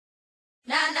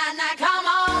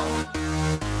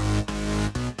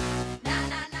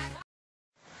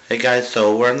Hey guys,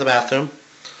 so we're in the bathroom.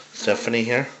 Stephanie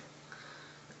here.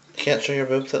 Can't show your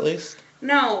boobs at least?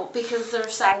 No, because they're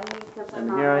saggy. And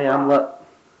here I am, look.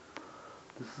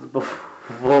 This is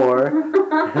before.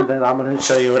 And then I'm going to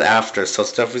show you it after. So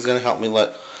Stephanie's going to help me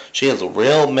look. She has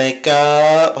real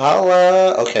makeup.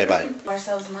 Holla. Okay, bye.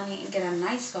 Ourselves money and get a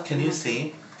nice fucking. Can you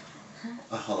see?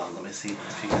 Oh, hold on, let me see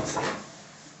if you can see.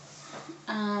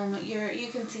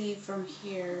 You can see from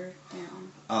here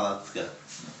down. Oh, that's good. Okay.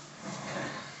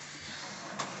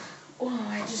 Oh,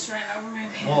 I just ran over my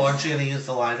pants. Well, aren't you going to use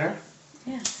the lighter?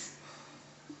 Yes.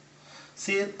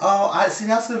 See it? Oh, I see.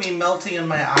 That's going to be melting in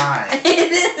my eye.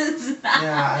 It is not.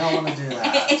 Yeah, I don't want to do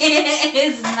that. It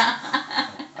is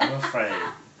not. I'm afraid.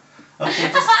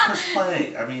 Okay, just push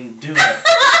play. I mean, do it.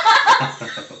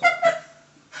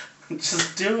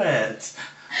 Just do it.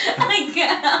 I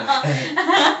can't. Okay.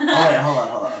 Oh, wait, hold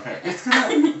on. Okay. It's gonna.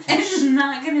 Okay. It's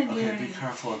not gonna do Okay, anything. be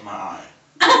careful with my eye.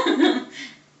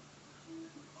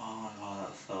 Oh my god,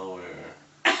 that's so weird.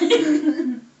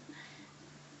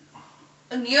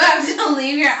 You have to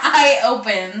leave your eye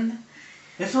open.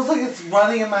 It feels like it's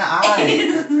running in my eye.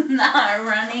 It's not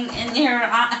running in your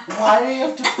eye. Why do you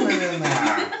have to put it in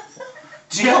there?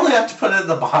 Do you only have to put it in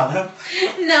the bottom?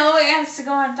 No, it has to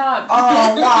go on top.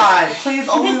 Oh, why? Please,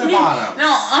 only the bottom.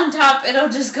 No, on top, it'll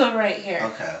just go right here.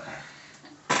 Okay.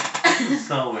 This is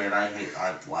so weird. I hate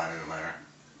eyeliner layer.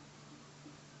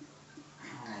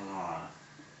 Oh my god.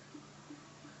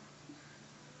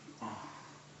 Oh.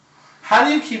 How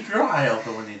do you keep your eye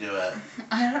open when you do it?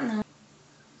 I don't know.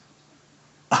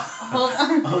 Hold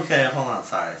on. Okay, hold on.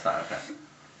 Sorry, okay.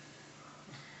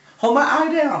 Hold my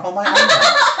eye down. Hold my eye down.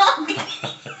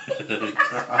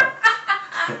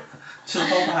 Just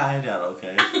hold my eye down,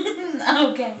 okay?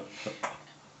 Okay.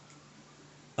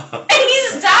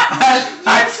 Stop!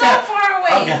 You're so far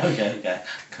away. Okay.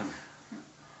 Come here.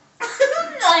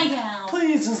 I know.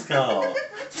 Please just go.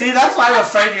 See, that's why I'm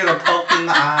afraid you're going to poke in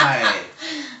the eye.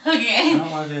 Okay. I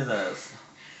don't want to do this.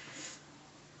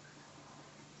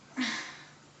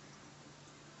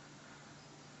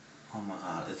 Oh my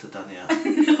god, is it done yet?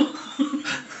 No.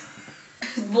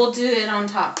 We'll do it on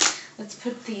top. Let's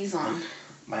put these on.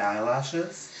 My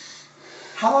eyelashes?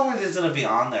 How long are these going to be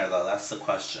on there, though? That's the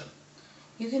question.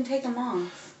 You can take them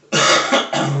off.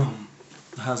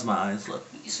 How's my eyes look?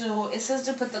 So it says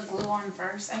to put the glue on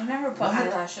first. I've never put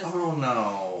eyelashes on. Oh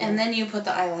no. And then you put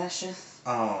the eyelashes.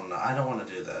 Oh no, I don't want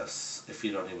to do this if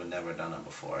you don't even never done it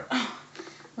before.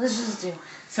 Let's just do it.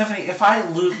 Stephanie, if I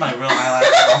lose my real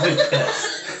eyelashes, I'll be pissed.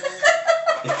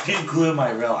 If you glue my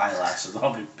real eyelashes,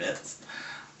 I'll be pissed.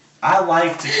 I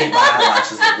like to keep my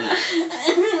eyelashes loose.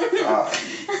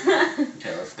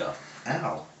 Okay, let's go.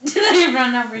 Ow. Did I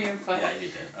run over your foot? Yeah, you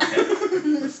did. Okay,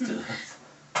 let's do this.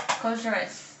 Close your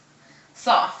eyes.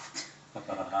 Soft.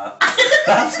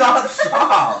 That's not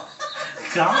soft.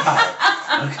 God.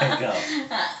 Okay, go.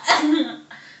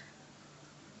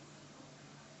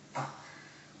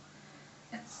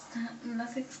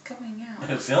 Nothing's coming out.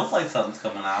 It feels like something's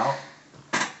coming out.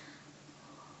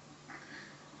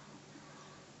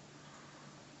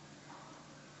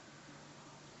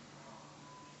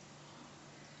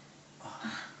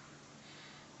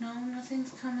 No,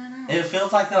 nothing's coming out. It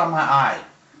feels like it on my eye.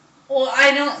 Well,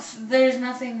 there's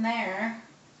nothing there.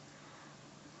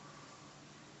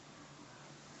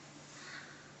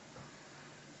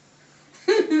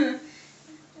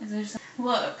 Is there some,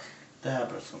 look.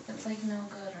 Dab or something. It's like no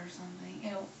good or something.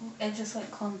 It just like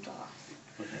clumped off.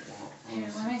 Okay, well, Here,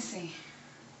 let me see.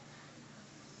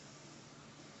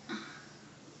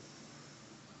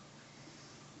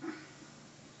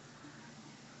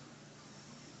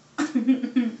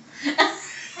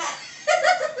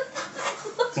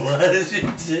 What did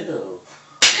you do?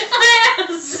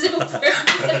 I'm super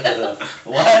good.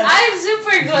 What? I'm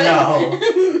super good. No.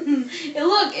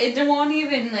 Look, it won't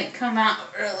even like come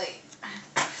out really.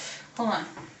 Hold on.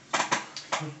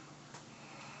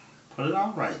 Put it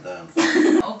on right then.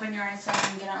 Open your eyes so I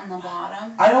can get it on the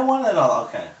bottom. I don't want it all.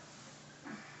 Okay.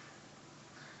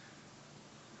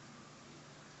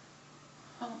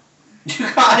 Oh.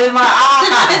 You got it in my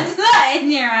eye. It's not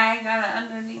in your eye. I got it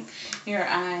underneath your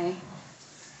eye.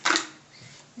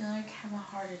 You like have a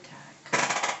heart attack.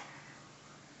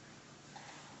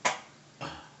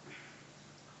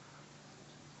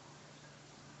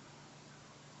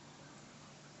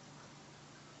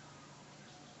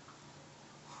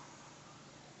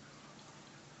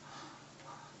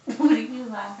 What are you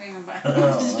laughing about?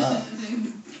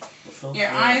 Your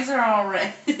eyes are all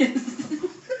red.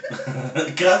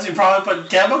 Because you probably put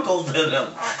chemicals in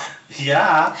them.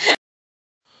 Yeah.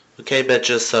 Okay,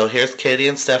 bitches, so here's Katie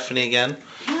and Stephanie again.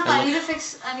 Hang on, I need to do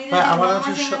one more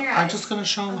thing on your eyes. I'm just going to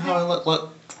show them how I look.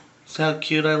 Look. See how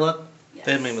cute I look? Yes.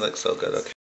 They made me look so good.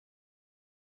 Okay.